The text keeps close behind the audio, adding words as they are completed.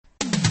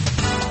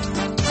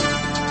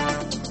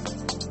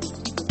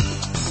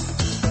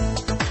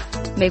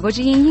美国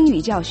之音英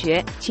语教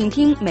学，请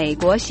听美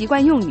国习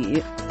惯用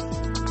语。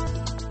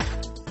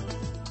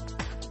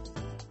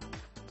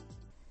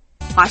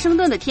华盛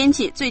顿的天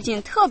气最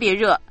近特别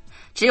热，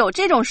只有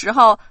这种时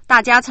候，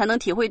大家才能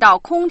体会到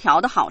空调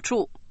的好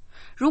处。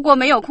如果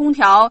没有空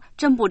调，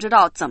真不知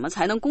道怎么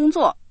才能工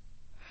作。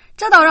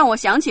这倒让我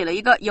想起了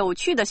一个有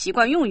趣的习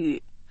惯用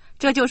语，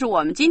这就是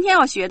我们今天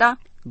要学的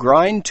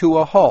Grind to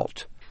a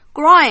halt.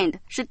 Grind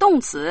是动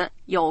词，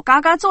有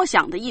嘎嘎作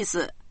响的意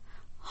思。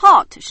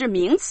Halt 是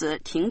名词，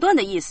停顿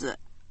的意思。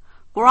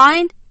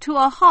Grind to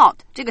a halt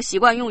这个习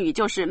惯用语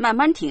就是慢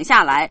慢停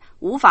下来，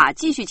无法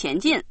继续前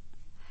进。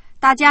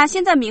大家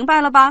现在明白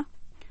了吧？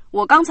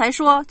我刚才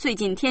说最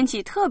近天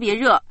气特别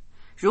热，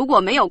如果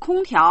没有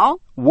空调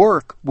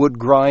Work would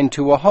grind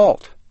to a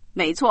halt.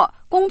 没错，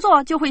工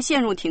作就会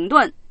陷入停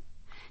顿。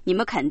你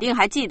们肯定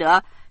还记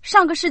得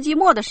上个世纪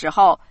末的时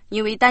候，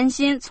因为担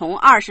心从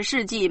20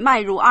世纪迈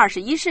入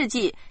21世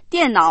纪，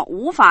电脑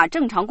无法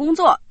正常工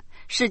作，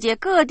世界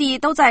各地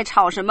都在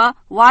吵什么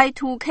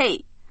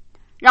Y2K。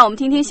 让我们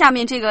听听下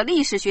面这个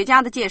历史学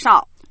家的介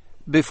绍。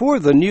Before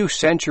the new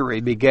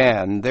century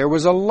began, there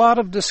was a lot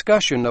of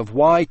discussion of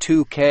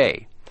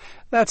Y2K.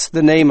 That's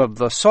the name of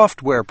the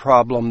software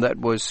problem that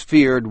was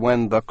feared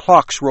when the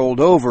clocks rolled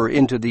over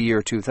into the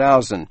year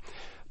 2000.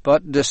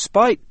 But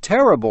despite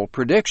terrible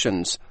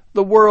predictions,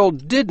 the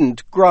world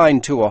didn't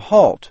grind to a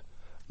halt.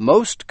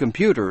 Most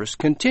computers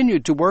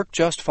continued to work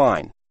just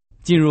fine.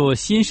 进入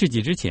新世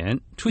纪之前，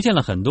出现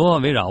了很多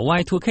围绕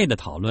Y2K 的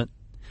讨论，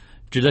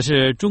指的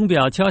是钟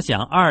表敲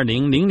响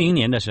2000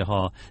年的时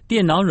候，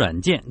电脑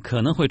软件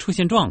可能会出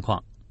现状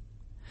况。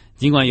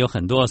尽管有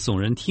很多耸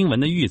人听闻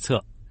的预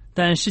测，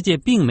但世界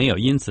并没有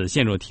因此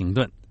陷入停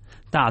顿，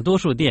大多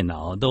数电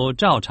脑都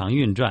照常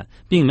运转，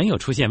并没有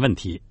出现问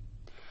题。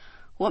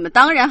我们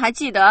当然还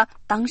记得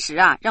当时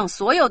让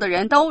所有的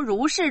人都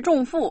如释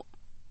重负。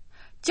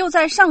就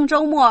在上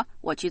周末，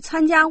我去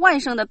参加外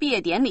甥的毕业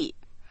典礼，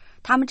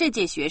他们这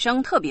届学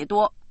生特别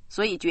多，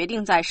所以决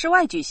定在室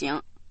外举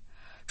行。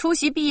出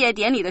席毕业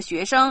典礼的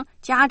学生、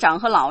家长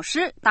和老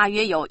师大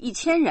约有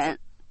1000人。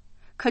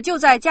可就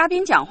在嘉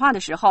宾讲话的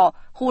时候，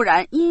忽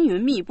然阴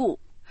云密布，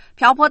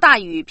瓢泼大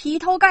雨劈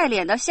头盖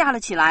脸地下了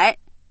起来。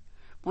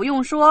不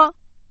用说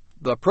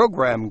The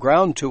program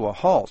ground to a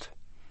halt.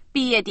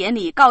 毕业典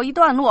礼告一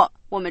段落，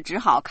我们只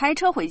好开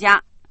车回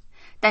家。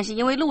但是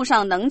因为路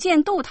上能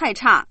见度太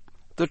差，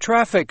 The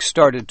traffic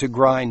started to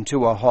grind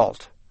to a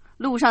halt.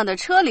 路上的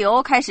车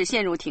流开始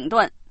陷入停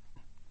顿。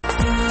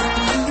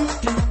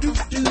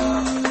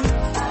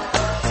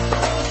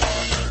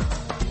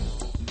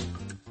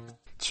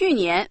去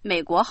年，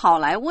美国好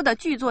莱坞的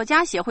剧作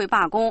家协会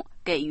罢工，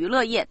给娱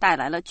乐业带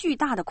来了巨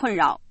大的困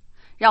扰。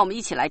让我们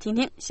一起来听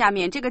听下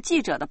面这个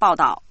记者的报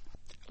道。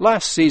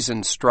Last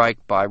season's strike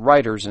by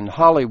writers in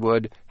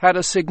Hollywood had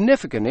a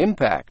significant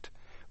impact.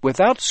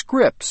 Without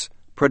scripts,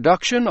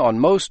 production on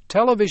most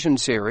television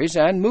series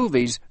and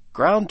movies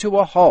ground to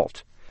a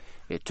halt.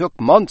 It took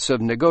months of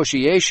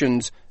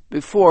negotiations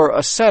before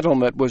a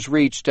settlement was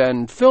reached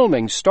and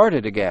filming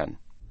started again.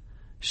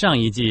 上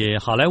一季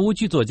好莱坞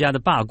剧作家的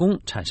罢工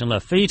产生了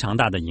非常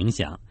大的影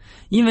响，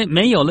因为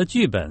没有了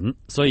剧本，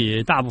所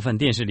以大部分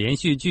电视连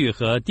续剧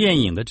和电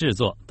影的制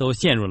作都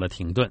陷入了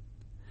停顿。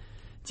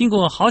经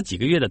过好几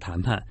个月的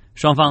谈判，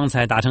双方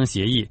才达成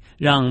协议，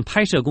让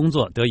拍摄工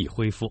作得以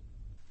恢复。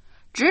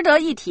值得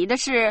一提的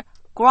是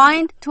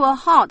grind to a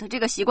halt 这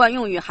个习惯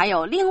用语还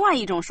有另外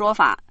一种说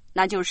法，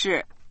那就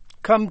是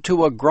come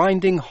to a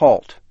grinding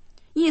halt.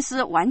 意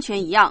思完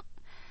全一样。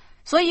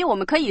所以我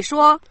们可以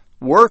说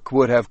Work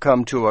would have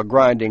come to a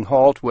grinding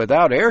halt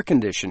without air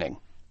conditioning.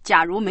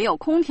 假如没有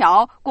空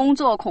调，工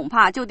作恐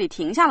怕就得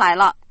停下来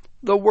了。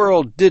 The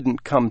world didn't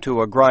come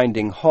to a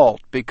grinding halt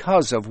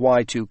because of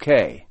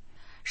Y2K.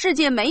 世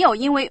界没有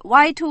因为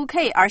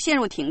Y2K 而陷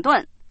入停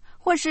顿，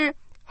或是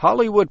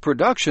Hollywood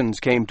productions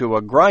came to a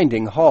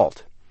grinding halt.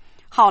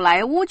 好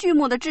莱坞剧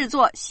目的制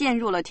作陷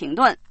入了停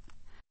顿。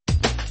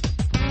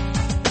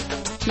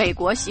美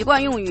国习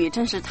惯用语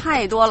真是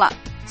太多了，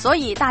所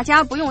以大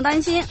家不用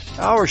担心。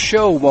 Our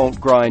show won't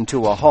grind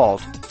to a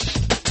halt.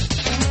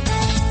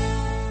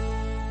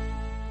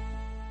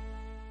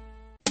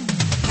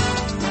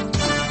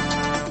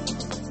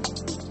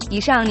 以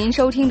上您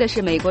收听的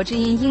是美国之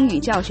音英语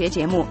教学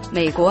节目《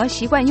美国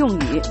习惯用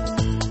语》。